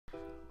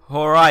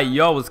Alright,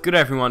 yo, what's good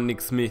everyone?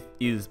 NickSmith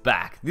is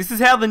back. This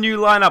is how the new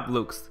lineup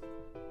looks.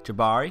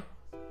 Jabari,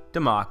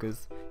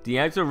 DeMarcus,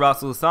 D'Angelo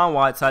Russell, Hassan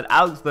Whiteside,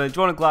 Alex Len,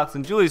 Jordan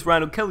Clarkson, Julius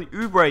Randle, Kelly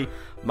Oubre,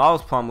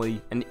 Miles Plumlee,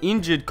 an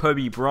injured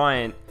Kobe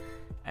Bryant,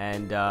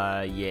 and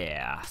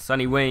yeah,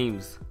 Sonny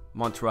Weems,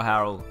 Montrezl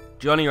Harrell,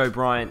 Johnny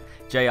O'Brien,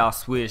 JR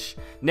Swish.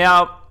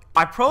 Now,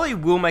 I probably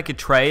will make a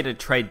trade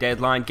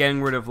deadline,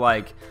 getting rid of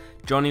like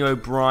Johnny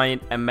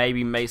O'Brien and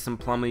maybe Mason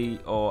Plumlee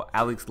or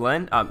Alex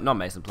Len. Not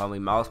Mason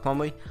Plumlee, Miles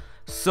Plumlee.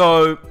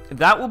 So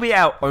that will be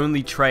our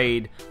only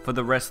trade for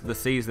the rest of the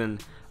season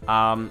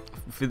for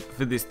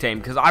this team,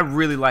 because I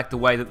really like the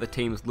way that the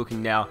team is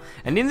looking now.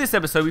 And in this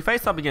episode, we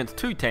face up against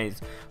two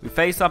teams. We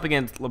face up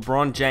against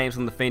LeBron James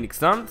and the Phoenix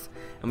Suns,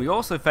 and we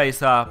also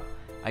face up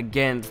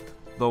against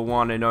the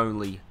one and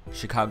only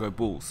Chicago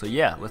Bulls. So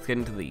yeah, let's get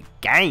into the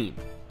game.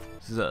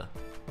 This is the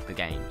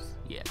games.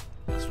 Yeah,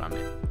 that's what I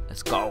meant.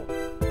 Let's go.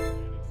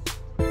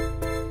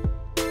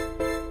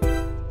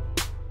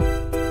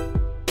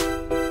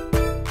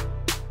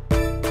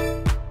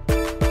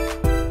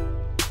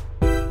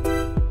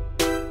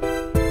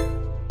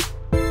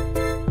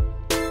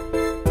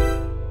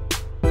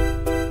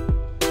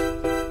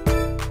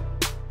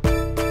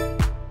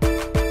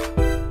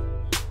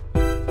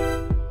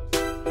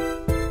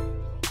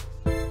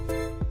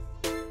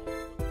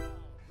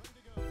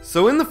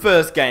 So in the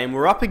first game,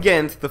 we're up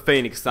against the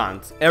Phoenix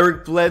Suns.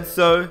 Eric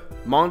Bledsoe,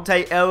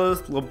 Monte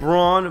Ellis,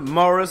 LeBron,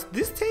 Morris.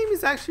 This team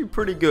is actually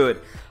pretty good.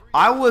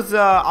 I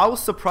was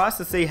surprised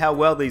to see how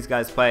well these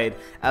guys played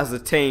as a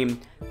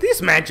team.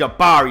 This man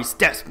Jabari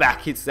steps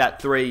back, hits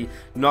that three,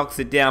 knocks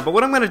it down. But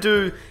what I'm going to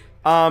do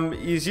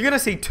is you're going to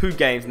see two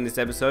games in this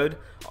episode.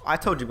 I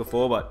told you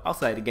before, but I'll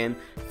say it again.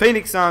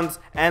 Phoenix Suns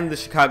and the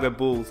Chicago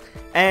Bulls.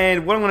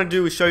 And what I'm going to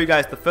do is show you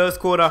guys the first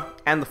quarter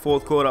and the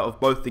fourth quarter of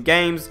both the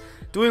games.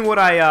 Doing what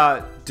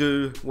I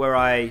do, where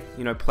I,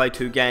 play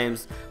two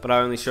games, but I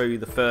only show you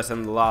the first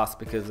and the last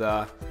because,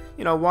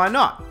 why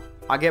not?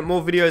 I get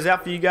more videos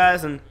out for you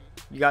guys, and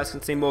you guys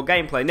can see more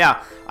gameplay.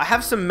 Now, I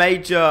have some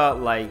major,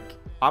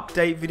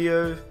 update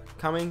video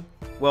coming.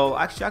 Well,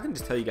 actually, I can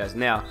just tell you guys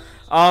now.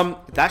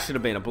 That should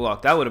have been a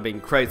block. That would have been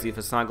crazy if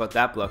Hassan got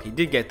that block. He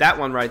did get that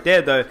one right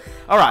there, though.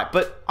 Alright,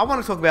 but I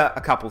want to talk about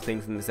a couple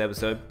things in this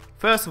episode.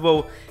 First of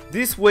all,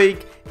 this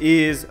week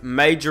is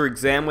major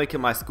exam week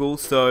at my school.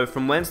 So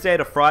from Wednesday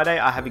to Friday,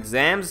 I have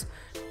exams.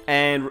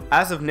 And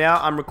as of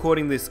now, I'm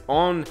recording this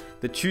on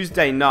the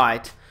Tuesday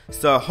night.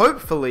 So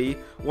hopefully,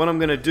 what I'm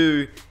going to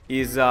do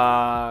is,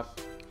 I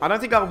don't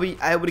think I'll be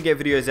able to get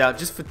videos out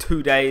just for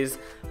 2 days.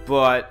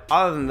 But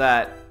other than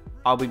that,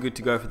 I'll be good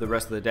to go for the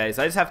rest of the days.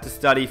 I just have to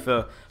study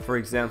for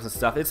exams and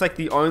stuff. It's like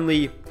the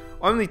only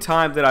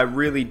time that I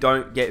really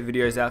don't get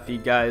videos out for you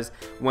guys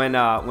when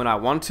I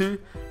want to.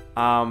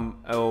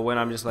 Or when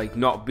I'm just like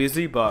not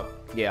busy, but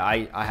yeah,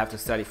 I have to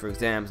study for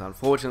exams,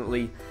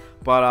 unfortunately.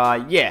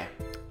 But yeah,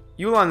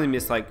 you'll only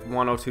miss like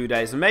 1 or 2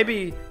 days, and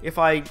maybe if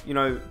I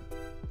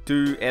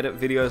do edit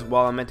videos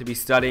while I'm meant to be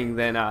studying,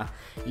 then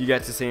you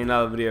get to see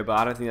another video, but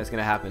I don't think that's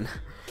gonna happen.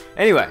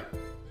 Anyway,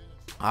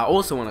 I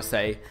also want to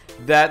say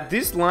that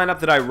this lineup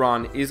that I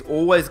run is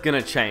always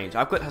gonna change.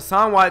 I've got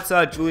Hassan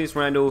Whiteside, Julius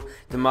Randle,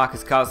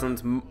 DeMarcus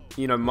Cousins,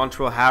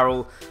 Montrezl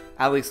Harrell,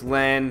 Alex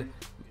Len,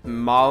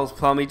 Miles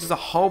Plumlee, just a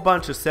whole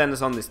bunch of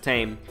centers on this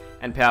team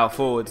and power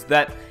forwards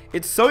that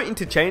it's so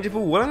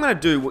interchangeable. What I'm going to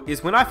do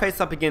is when I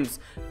face up against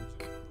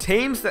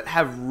teams that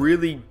have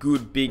really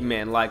good big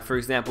men, like for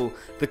example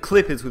the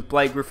Clippers with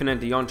Blake Griffin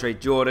and DeAndre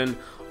Jordan,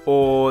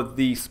 or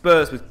the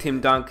Spurs with Tim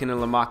Duncan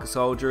and LaMarcus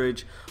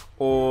Aldridge,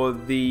 or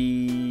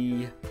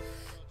the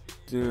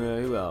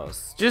who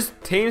else? Just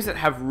teams that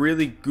have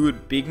really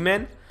good big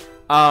men.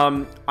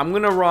 I'm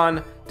going to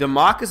run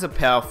DeMarcus at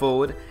power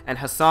forward and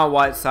Hassan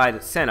Whiteside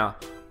at center.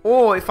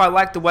 Or if I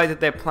like the way that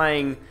they're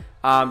playing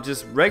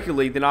just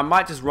regularly, then I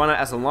might just run it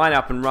as a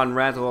lineup and run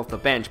Randle off the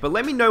bench. But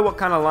let me know what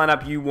kind of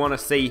lineup you want to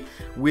see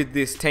with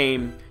this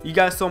team. You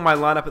guys saw my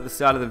lineup at the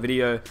start of the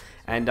video.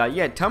 And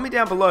yeah, tell me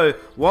down below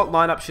what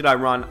lineup should I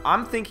run.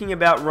 I'm thinking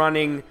about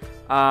running...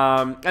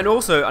 and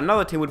also,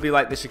 another team would be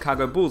like the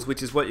Chicago Bulls,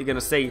 which is what you're going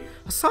to see.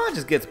 Hassan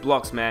just gets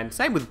blocks, man.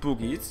 Same with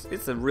Boogie.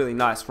 It's a really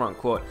nice front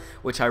court,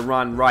 which I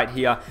run right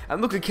here.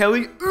 And look at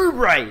Kelly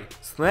Oubre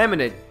slamming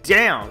it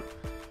down.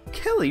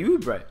 Kelly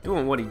Oubre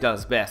doing what he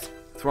does best,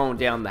 throwing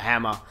down the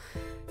hammer.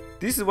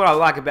 This is what I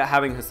like about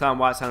having Hassan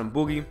Whiteside and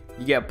Boogie.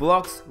 You get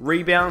blocks,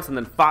 rebounds, and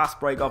then fast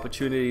break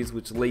opportunities,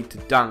 which lead to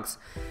dunks.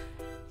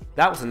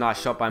 That was a nice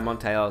shot by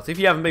Monte Ellis. If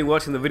you haven't been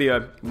watching the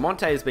video,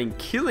 Monte has been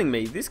killing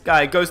me. This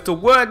guy goes to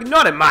work,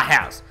 not in my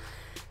house.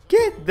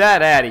 Get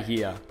that out of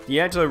here.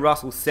 D'Angelo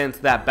Russell sends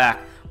that back.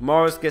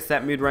 Morris gets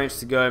that mid-range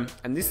to go.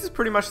 And this is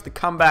pretty much the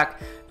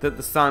comeback that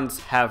the Suns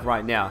have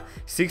right now.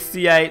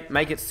 68,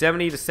 make it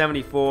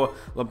 70-74.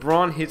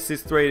 LeBron hits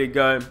his three to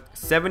go.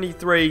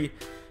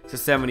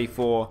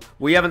 73-74.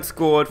 We haven't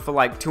scored for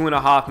like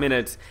 2.5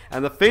 minutes,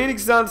 and the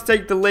Phoenix Suns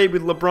take the lead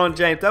with LeBron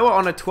James. They were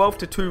on a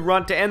 12-2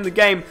 run to end the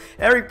game.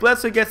 Eric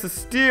Bledsoe gets a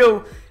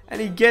steal,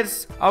 and he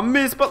gets a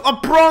miss, but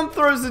LeBron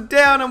throws it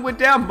down, and we're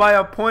down by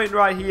a point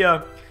right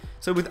here.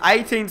 So with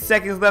 18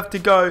 seconds left to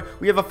go,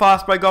 we have a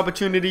fast break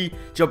opportunity.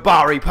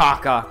 Jabari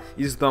Parker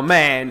is the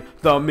man,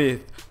 the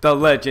myth, the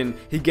legend.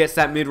 He gets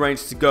that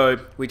mid-range to go,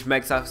 which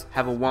makes us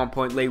have a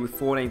 1-point lead with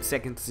 14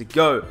 seconds to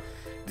go.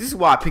 This is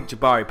why I picked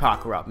Jabari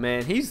Parker up,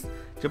 man.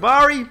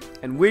 Jabari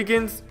and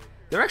Wiggins,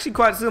 they're actually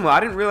quite similar. I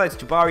didn't realize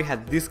Jabari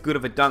had this good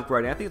of a dunk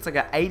rating. I think it's like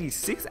an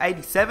 86,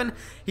 87.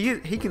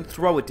 He can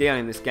throw it down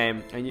in this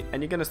game, and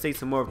you're going to see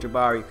some more of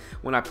Jabari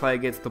when I play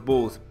against the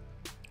Bulls.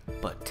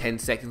 But 10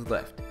 seconds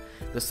left.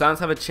 The Suns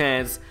have a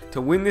chance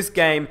to win this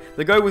game.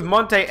 They go with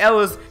Monte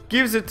Ellis,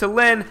 gives it to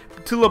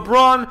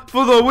LeBron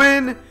for the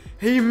win.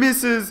 He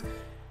misses,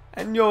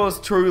 and yours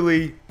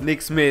truly,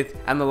 NickSmith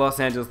and the Los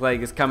Angeles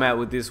Lakers come out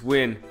with this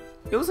win.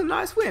 It was a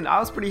nice win. I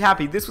was pretty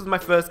happy. This was my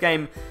first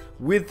game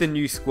with the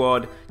new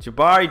squad.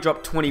 Jabari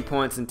dropped 20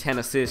 points and 10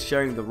 assists,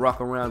 sharing the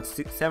rock around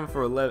 7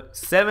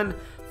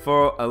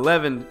 for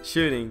 11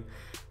 shooting.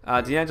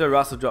 D'Angelo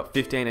Russell dropped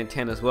 15 and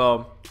 10 as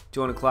well.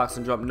 Jordan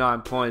Clarkson dropped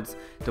 9 points.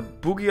 The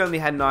Boogie only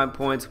had 9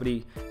 points, but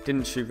he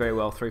didn't shoot very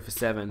well, 3 for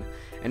 7.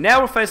 And now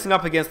we're facing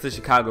up against the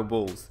Chicago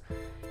Bulls.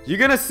 You're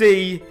going to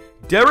see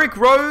Derrick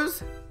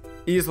Rose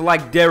is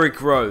like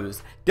Derrick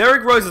Rose.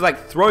 Derrick Rose is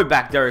like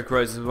throwback Derrick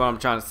Rose is what I'm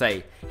trying to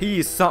say. He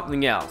is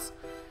something else.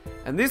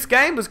 And this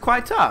game was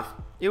quite tough.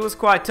 It was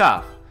quite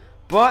tough.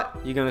 But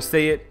you're going to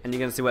see it, and you're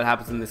going to see what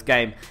happens in this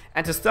game.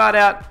 And to start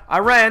out, I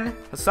ran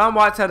Hassan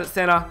Whiteside at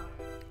center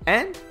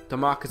and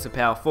DeMarcus at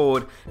power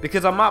forward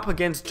because I'm up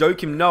against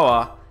Joakim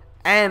Noah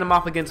and I'm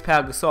up against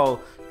Pau Gasol,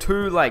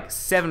 two like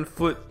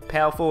 7-foot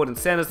power forward and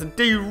centers, and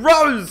D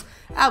Rose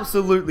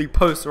absolutely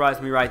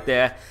posterized me right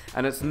there,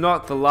 and it's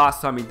not the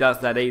last time he does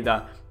that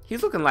either.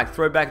 He's looking like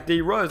throwback D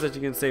Rose, as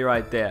you can see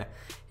right there.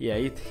 Yeah,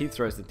 he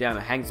throws it down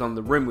and hangs on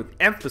the rim with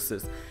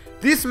emphasis.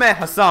 This man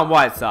Hassan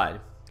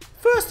Whiteside,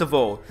 first of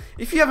all,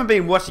 if you haven't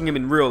been watching him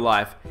in real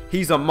life,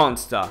 he's a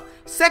monster.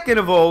 Second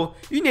of all,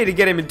 you need to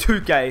get him in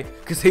 2K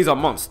because he's a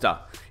monster.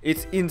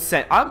 It's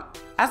insane.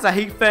 As a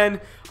Heat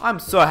fan, I'm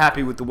so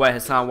happy with the way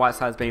Hassan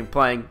Whiteside's been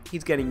playing.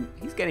 He's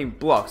getting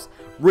blocks,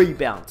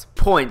 rebounds,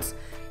 points.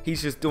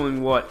 He's just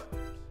doing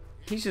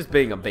he's just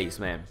being a beast,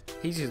 man.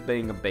 He's just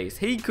being a beast.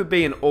 He could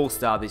be an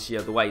all-star this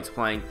year, the way he's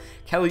playing.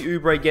 Kelly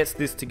Oubre gets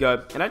this to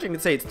go. And as you can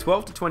see, it's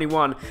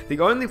 12-21. The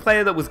only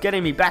player that was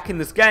getting me back in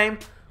this game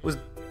was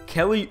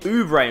Kelly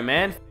Oubre,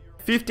 man.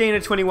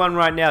 15-21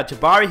 right now.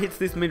 Jabari hits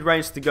this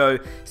mid-range to go.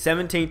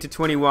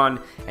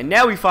 17-21. And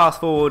now we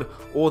fast forward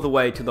all the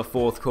way to the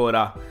fourth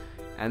quarter.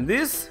 And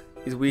this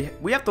is we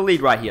have the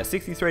lead right here.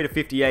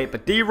 63-58.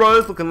 But D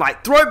Rose looking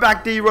like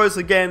throwback D Rose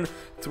again.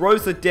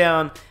 Throws it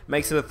down.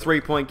 Makes it a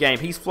 3-point game.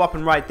 He's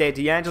flopping right there.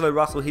 D'Angelo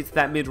Russell hits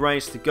that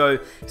mid-range to go.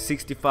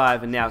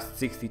 65 and now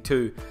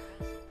 62.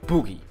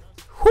 Boogie.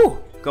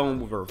 Whew. Going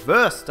with a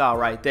reverse style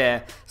right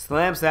there.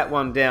 Slams that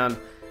one down.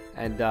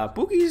 And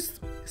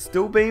Boogie's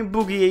still being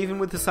Boogie even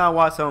with Hassan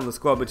Whiteside on the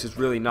squad, which is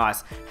really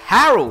nice.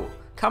 Harrell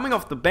coming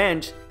off the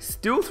bench,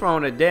 still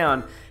throwing it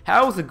down.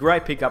 Harrell's a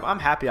great pickup. I'm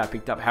happy I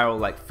picked up Harrell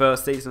like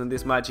first season of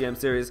this MyGM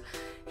series.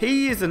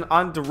 He is an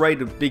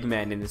underrated big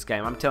man in this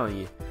game, I'm telling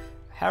you.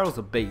 Harrell's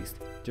a beast.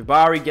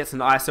 Jabari gets an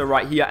ISO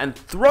right here and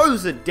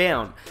throws it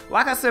down.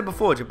 Like I said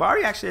before,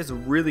 Jabari actually has a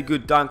really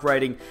good dunk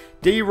rating.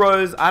 D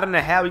Rose, I don't know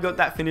how he got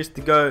that finish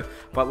to go,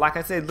 but like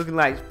I said, looking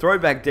like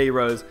throwback D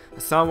Rose.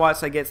 Hassan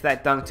Whiteside gets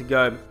that dunk to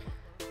go,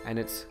 and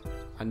it's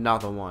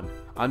another one.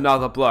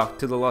 Another block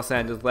to the Los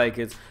Angeles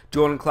Lakers.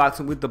 Jordan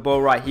Clarkson with the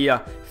ball right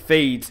here.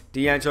 Feeds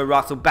D'Angelo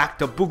Russell back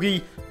to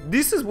Boogie.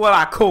 This is what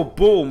I call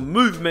ball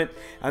movement,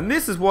 and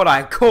this is what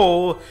I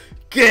call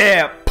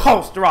get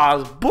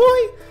posterized, boy.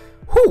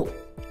 Whew.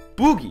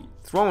 Boogie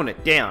throwing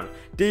it down.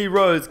 D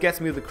Rose gets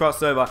me with the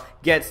crossover.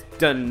 Gets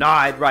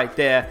denied right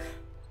there.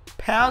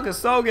 Pau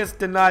Gasol gets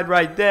denied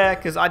right there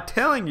because I'm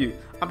telling you,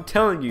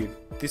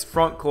 this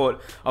front court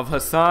of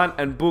Hassan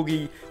and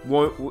Boogie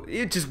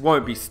just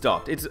won't be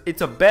stopped.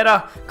 It's a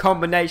better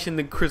combination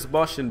than Chris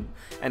Bosh and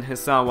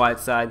Hassan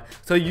Whiteside.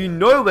 So you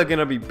know we're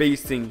gonna be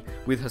beasting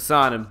with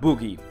Hassan and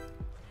Boogie.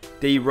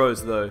 D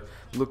Rose though,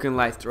 looking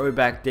like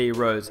throwback D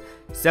Rose.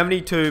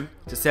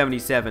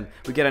 72-77.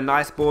 We get a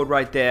nice board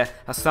right there.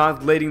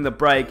 Hassan's leading the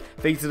break,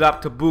 feeds it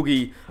up to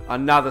Boogie.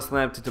 Another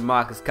slam to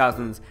DeMarcus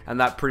Cousins, and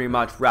that pretty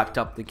much wrapped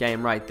up the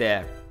game right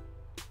there.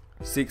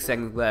 6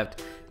 seconds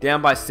left.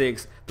 Down by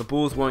 6. The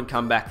Bulls won't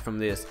come back from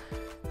this.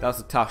 That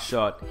was a tough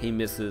shot. He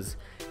misses.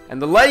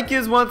 And the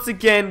Lakers, once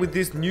again, with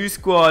this new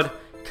squad,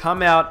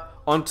 come out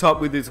on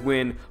top with this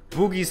win.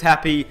 Boogie's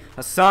happy.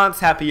 Hassan's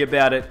happy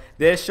about it.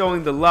 They're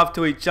showing the love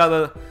to each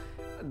other.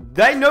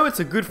 They know it's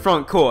a good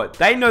front court.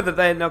 They know that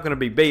they're not going to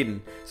be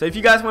beaten. So if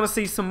you guys want to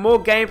see some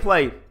more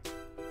gameplay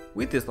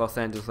with this Los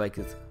Angeles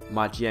Lakers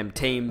MyGM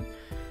team,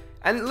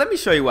 and let me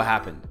show you what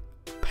happened.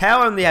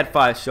 Pau only had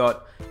 5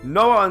 shots.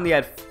 Noah only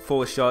had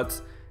 4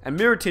 shots. And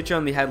Mirotic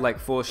only had like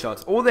 4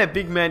 shots. All their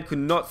big men could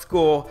not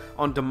score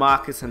on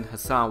DeMarcus and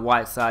Hassan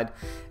Whiteside.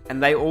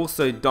 And they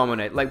also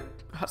dominate. Like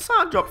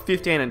Hassan dropped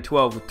 15 and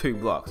 12 with 2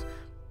 blocks.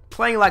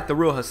 Playing like the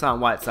real Hassan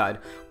Whiteside.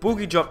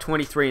 Boogie dropped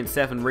 23 and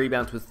 7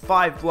 rebounds with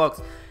 5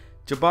 blocks.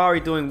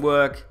 Jabari doing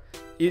work.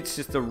 it's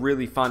just a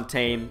really fun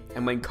team.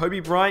 And when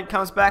Kobe Bryant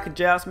comes back and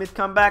J.R. Smith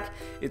come back,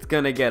 it's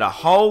going to get a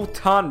whole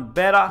ton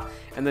better.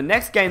 And the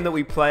next game that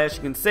we play, as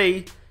you can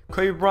see,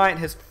 Kobe Bryant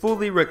has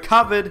fully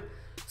recovered.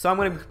 So I'm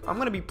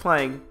going to be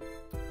playing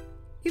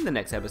in the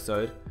next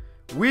episode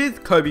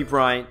with Kobe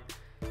Bryant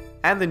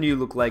and the new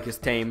look Lakers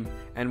team.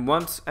 And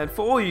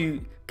for all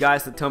you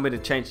guys that tell me to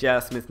change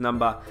J.R. Smith's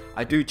number,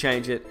 I do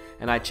change it,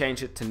 and I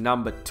change it to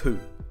number 2.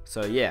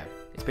 So yeah,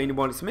 it's been your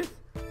boy Smith.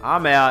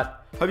 I'm out.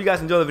 Hope you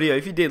guys enjoyed the video.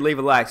 If you did, leave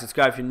a like,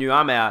 subscribe if you're new.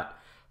 I'm out.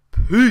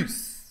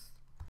 Peace.